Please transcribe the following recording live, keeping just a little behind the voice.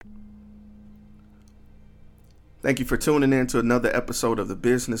Thank you for tuning in to another episode of the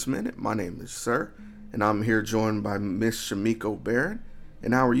Business Minute. My name is Sir, and I'm here joined by Miss Shameck'o Barren.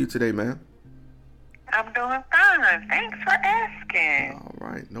 And how are you today, ma'am? I'm doing fine. Thanks for asking. All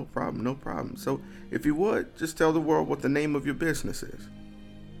right, no problem. So, if you would, just tell the world what the name of your business is.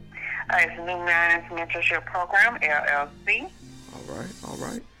 It's New Mindz Mentorship Program, LLC. All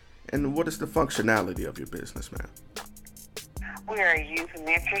right. And what is the functionality of your business, ma'am? We are a youth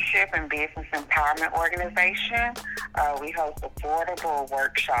mentorship and business empowerment organization. We host affordable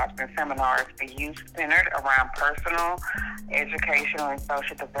workshops and seminars for youth centered around personal, educational, and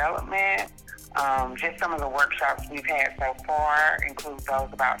social development. Just some of the workshops we've had so far include those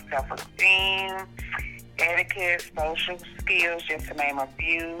about self-esteem, etiquette, social skills, just to name a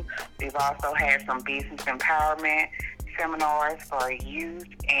few. We've also had some business empowerment seminars for youth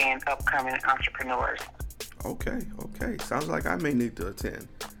and upcoming entrepreneurs. Okay. Sounds like I may need to attend.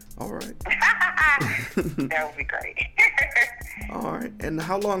 All right. That would be great. All right. And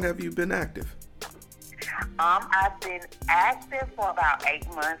how long have you been active? I've been active for about 8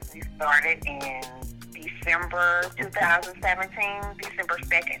 months. We started in December 2017, December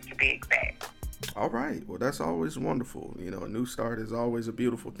 2nd to be exact. All right. Well, that's always wonderful. You know, a new start is always a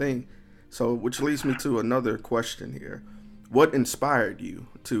beautiful thing. So, which leads me to another question here. What inspired you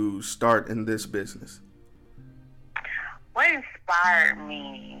to start in this business? What inspired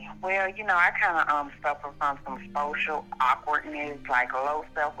me? Well, I kind of suffer from some social awkwardness, like low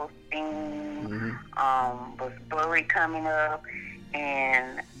self-esteem, was bullied coming up,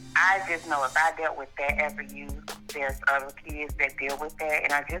 and I just know if I dealt with that as a youth, there's other kids that deal with that,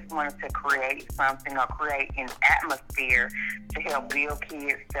 and I just wanted to create something or create an atmosphere to help build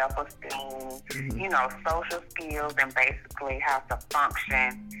kids' self-esteem, social skills, and basically how to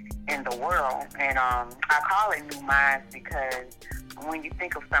function in the world. And I call it New Mindz because when you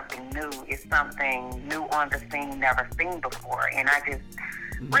think of something new, it's something new on the scene, never seen before. And I just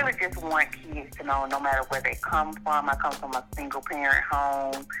really just want kids to know no matter where they come from. I come from a single parent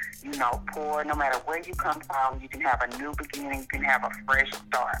home, poor. No matter where you come from, you can have a new beginning. You can have a fresh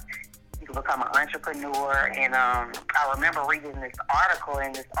start. You can become an entrepreneur. And I remember reading this article,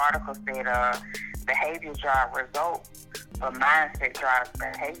 and this article said behavior drives results, but mindset drives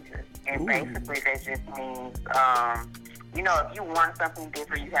behavior. And basically that just means, if you want something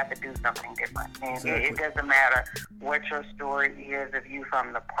different, you have to do something different. And exactly. It doesn't matter what your story is. If you're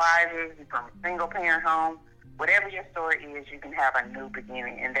from the projects, you're from a single parent home, whatever your story is, you can have a new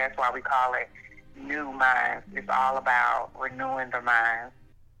beginning. And that's why we call it New Mindz. It's all about renewing the mind.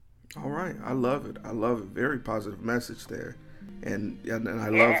 All right. I love it. Very positive message there. And I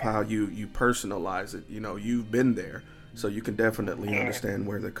love how you personalize it. You've been there, so you can definitely understand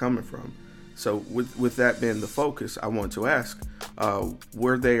where they're coming from. So with that being the focus, I want to ask,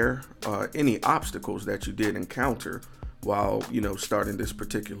 were there any obstacles that you did encounter while, starting this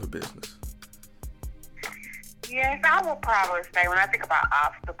particular business? Yes, I will probably say when I think about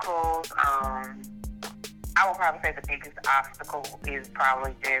obstacles, I would probably say the biggest obstacle is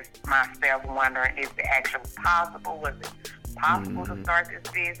probably just myself wondering, is it actually possible? Was it possible to start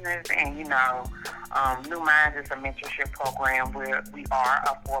this business? And, New Mindz is a mentorship program where we are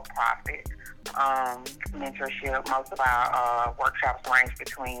a for-profit mentorship. Most of our workshops range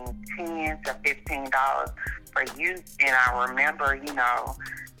between $10 to $15 for youth. And I remember,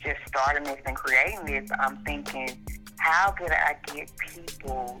 just starting this and creating this, I'm thinking, how could I get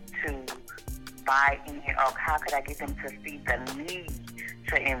people to buy in, or how could I get them to see the need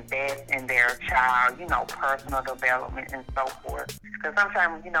to invest in their child, personal development and so forth. Because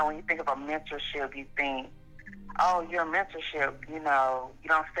sometimes, when you think of a mentorship, you think, oh, you're a mentorship, you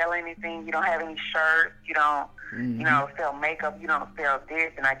don't sell anything, you don't have any shirts, you don't, sell makeup, you don't sell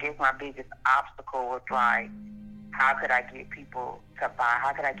this. And I guess my biggest obstacle was like, how could I get people to buy?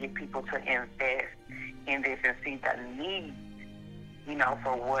 How could I get people to invest in this and see the need,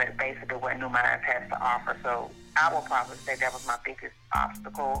 for what New Mindz has to offer? So I will probably say that was my biggest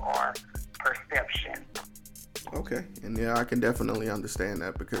obstacle or perception. Okay. And yeah, I can definitely understand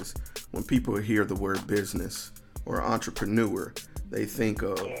that, because when people hear the word business or entrepreneur, they think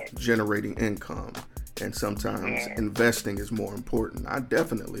of generating income, and sometimes investing is more important. I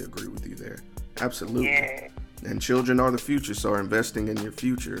definitely agree with you there. Absolutely. Yeah. And children are the future, so investing in your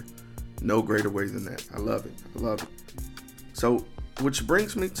future, no greater way than that. I love it. So, which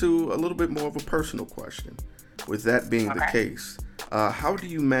brings me to a little bit more of a personal question. With that being the case, how do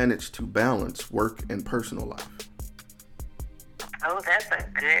you manage to balance work and personal life? Oh, that's a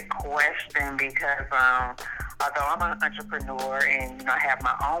good question, because although I'm an entrepreneur and I have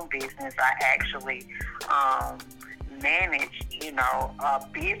my own business, I actually manage a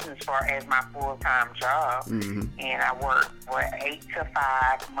business as my full-time job. Mm-hmm. And I work 8 to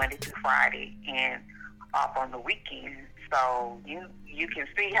 5 Monday through Friday and off on the weekends. So you can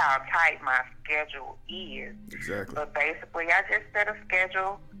see how tight my schedule is. Exactly. But basically, I just set a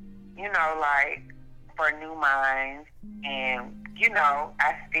schedule, like for new minds, and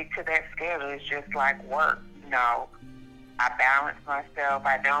I stick to that schedule. It's just like work. I balance myself.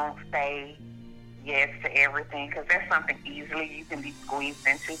 I don't say yes to everything, because that's something easily you can be squeezed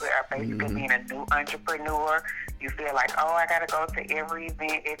into. But basically, being a new entrepreneur, you feel like, oh, I got to go to every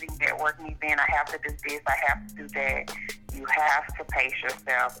event, every networking event. I have to do this. I have to do that. You have to pace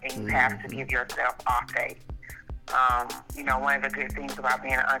yourself, and you have to give yourself off days. One of the good things about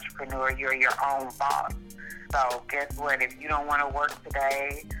being an entrepreneur, you're your own boss. So guess what? If you don't want to work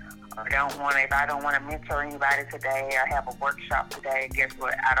today, or if I don't want to mentor anybody today, I have a workshop today, guess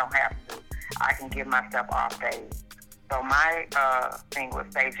what? I don't have to. I can give myself off days. So my thing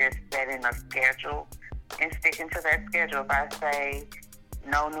would say just setting a schedule and sticking to that schedule. If I say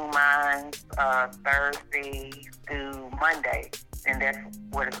no new minds Thursday through Monday, then that's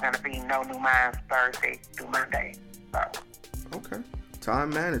what it's going to be. No new minds Thursday through Monday. So. Okay. Time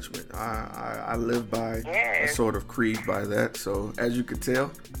management. I live by a Yes. sort of creed by that. So as you could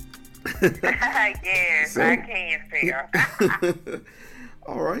tell. Yes, So- I can tell.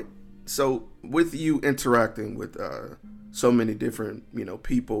 All right. So with you interacting with so many different,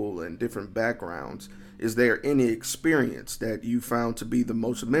 people and different backgrounds, is there any experience that you found to be the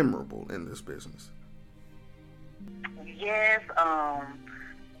most memorable in this business? Yes, I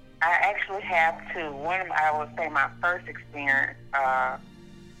actually have two. I would say my first experience,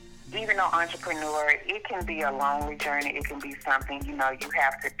 even though entrepreneur, it can be a lonely journey. It can be something, you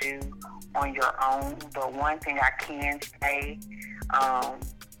have to do on your own. But one thing I can say,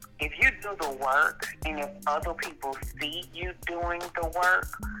 if you do the work and if other people see you doing the work,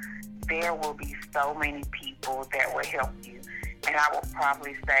 there will be so many people that will help you. And I will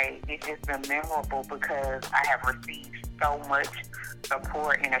probably say it's just been memorable because I have received so much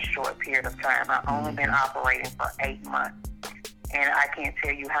support in a short period of time. I've only been operating for 8 months. And I can't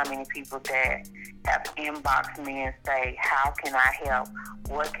tell you how many people that have inboxed me and say, how can I help?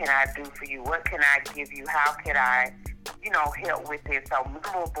 What can I do for you? What can I give you? How can I, help with this? So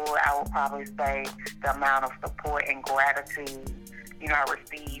memorable, I would probably say the amount of support and gratitude, I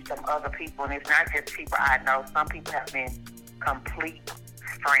received from other people. And it's not just people I know. Some people have been complete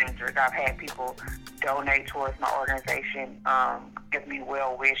strangers. I've had people donate towards my organization, give me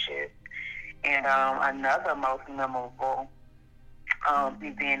well wishes. And another most memorable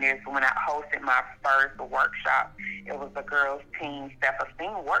event is when I hosted my first workshop. It was the Girls Teen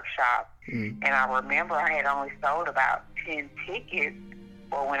Self-Esteem Workshop. And I remember I had only sold about 10 tickets.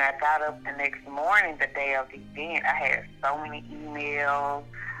 But when I got up the next morning, the day of the event, I had so many emails,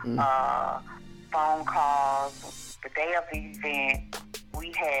 phone calls. The day of the event,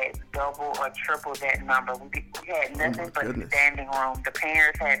 we had double or triple that number. We had nothing but standing room. The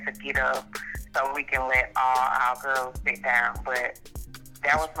parents had to get up so we can let all our girls sit down. But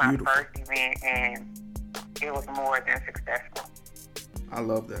that was my first event, and it was more than successful. I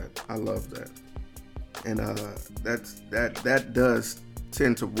love that. And that does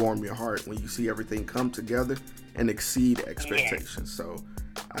tend to warm your heart when you see everything come together and exceed expectations. So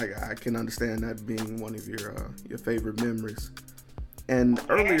I can understand that being one of your favorite memories. And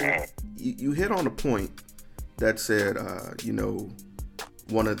earlier you hit on a point that said,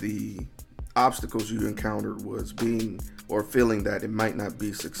 one of the obstacles you encountered was feeling that it might not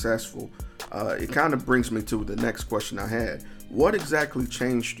be successful. It kind of brings me to the next question I had. What exactly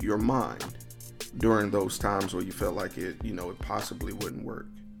changed your mind during those times where you felt like it possibly wouldn't work?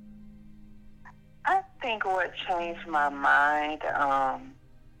 I think what changed my mind, I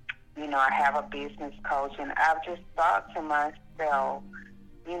have a business coach, and I've just thought to myself,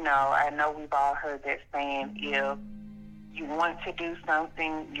 I know we've all heard that saying, if you want to do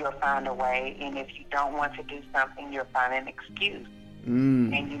something, you'll find a way, and if you don't want to do something, you'll find an excuse.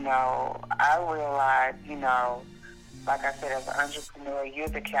 And, I realized, like I said, as an entrepreneur, you're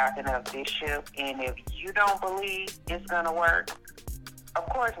the captain of this ship, and if you don't believe it's going to work, of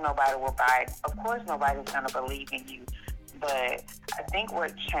course nobody will buy it. Of course nobody's going to believe in you. But I think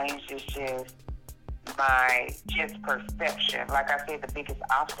what changed is just my perception. Like I said, the biggest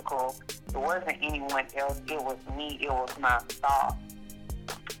obstacle, it wasn't anyone else. It was me. It was my thought.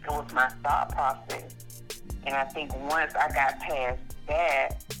 It was my thought process. And I think once I got past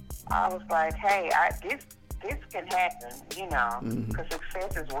that, I was like, hey, this can happen, because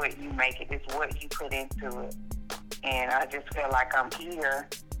success is what you make it. It's what you put into it. And I just feel like I'm here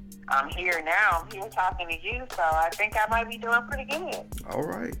I'm here now. I'm here talking to you, so I think I might be doing pretty good. All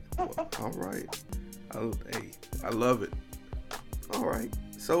right. All right. Hey, I love it. All right.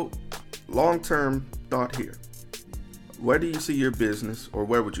 So, long-term thought here. Where do you see your business, or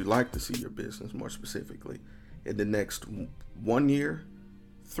where would you like to see your business more specifically, in the next 1 year,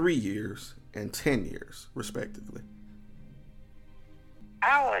 3 years, and 10 years, respectively?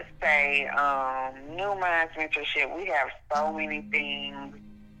 I would say New Mindz Mentorship, we have so many things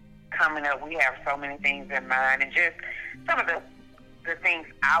coming up. We have so many things in mind, and just some of the things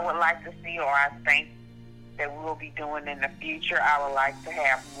I would like to see, or I think that we'll be doing in the future. I would like to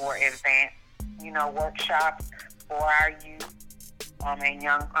have more advanced, workshops for our youth and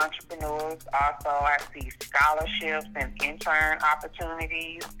young entrepreneurs. Also, I see scholarships and intern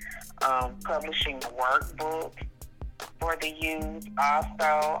opportunities, publishing workbooks for the youth.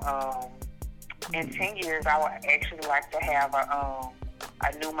 Also, in 10 years, I would actually like to have a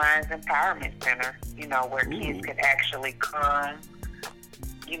New Mindz Empowerment Center, where kids could actually come,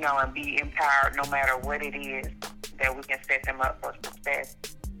 and be empowered no matter what it is, that we can set them up for success.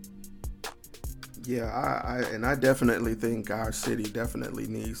 Yeah, I definitely think our city definitely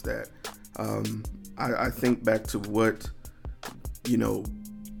needs that. I think back to what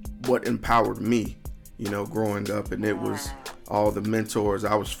empowered me, growing up, and it was all the mentors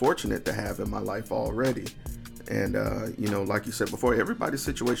I was fortunate to have in my life already. And, like you said before, everybody's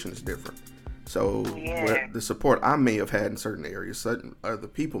situation is different. So the support I may have had in certain areas, certain other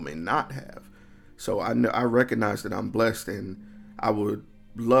people may not have. So I recognize that I'm blessed, and I would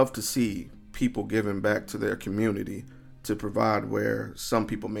love to see people giving back to their community to provide where some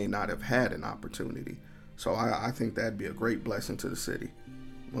people may not have had an opportunity. So I think that'd be a great blessing to the city.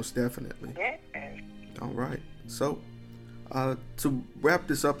 Most definitely. Yeah. All right. So to wrap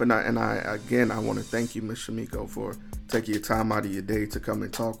this up, and I want to thank you, Ms. Shameck'o, for taking your time out of your day to come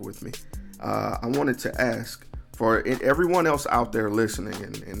and talk with me. I wanted to ask, for everyone else out there listening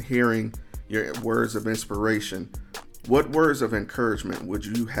and hearing your words of inspiration, what words of encouragement would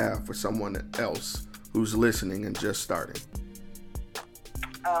you have for someone else who's listening and just starting?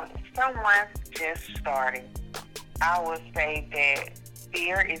 Someone just starting, I would say that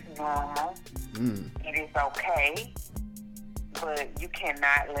fear is normal. It is okay, but you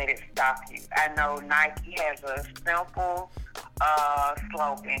cannot let it stop you. I know Nike has a simple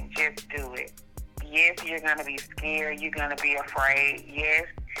slogan: just do it. Yes, you're going to be scared. You're going to be afraid. Yes,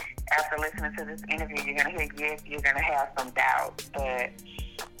 after listening to this interview, you're going to hear, yes, you're going to have some doubts. But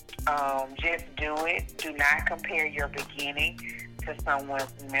just do it. Do not compare your beginning to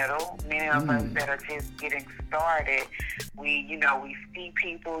someone's middle. Many of us that are just getting started, we see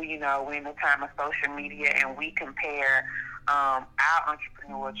people, we're in the time of social media, and we compare our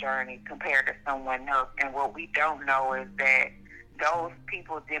entrepreneurial journey compared to someone else. And what we don't know is that those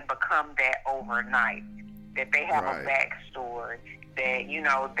people didn't become that overnight, that they have a backstory, that,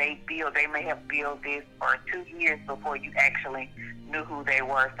 they may have built this for 2 years before you actually knew who they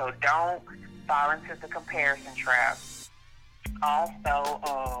were. So don't fall into the comparison trap.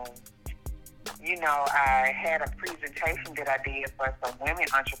 Also, I had a presentation that I did for some women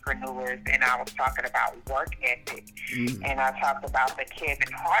entrepreneurs, and I was talking about work ethic, and I talked about the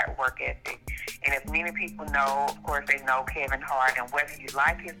Kevin Hart work ethic. And if many people know, of course, they know Kevin Hart, and whether you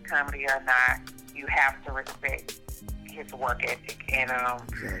like his comedy or not, you have to respect his work ethic. And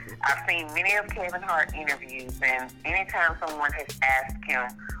I've seen many of Kevin Hart interviews, and anytime someone has asked him,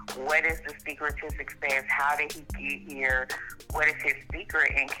 what is the secret to success? How did he get here? What is his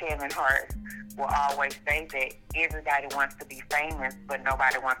secret? And Kevin Hart will always say that everybody wants to be famous, but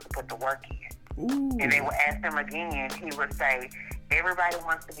nobody wants to put the work in. Ooh. And they will ask him again, he would say, everybody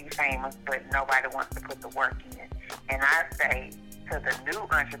wants to be famous, but nobody wants to put the work in. And I say to the new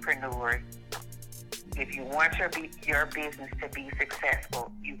entrepreneurs, if you want your business to be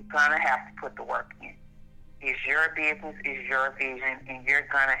successful, you're going to have to put the work in. It's your business, it's your vision, and you're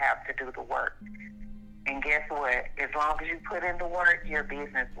going to have to do the work. And guess what? As long as you put in the work, your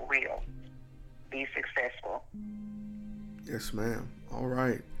business will be successful. Yes, ma'am. All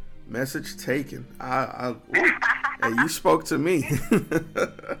right. Message taken. Hey, you spoke to me.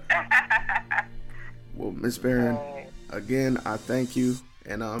 Well, Miss Barren, again, I thank you.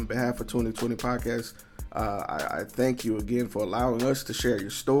 And on behalf of 2020 Podcast, I thank you again for allowing us to share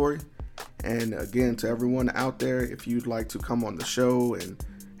your story. And again, to everyone out there, if you'd like to come on the show and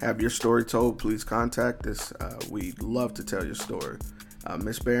have your story told, please contact us. We'd love to tell your story.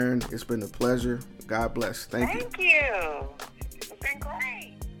 Miss Barren, it's been a pleasure. God bless. Thank you. Thank you. It's been great.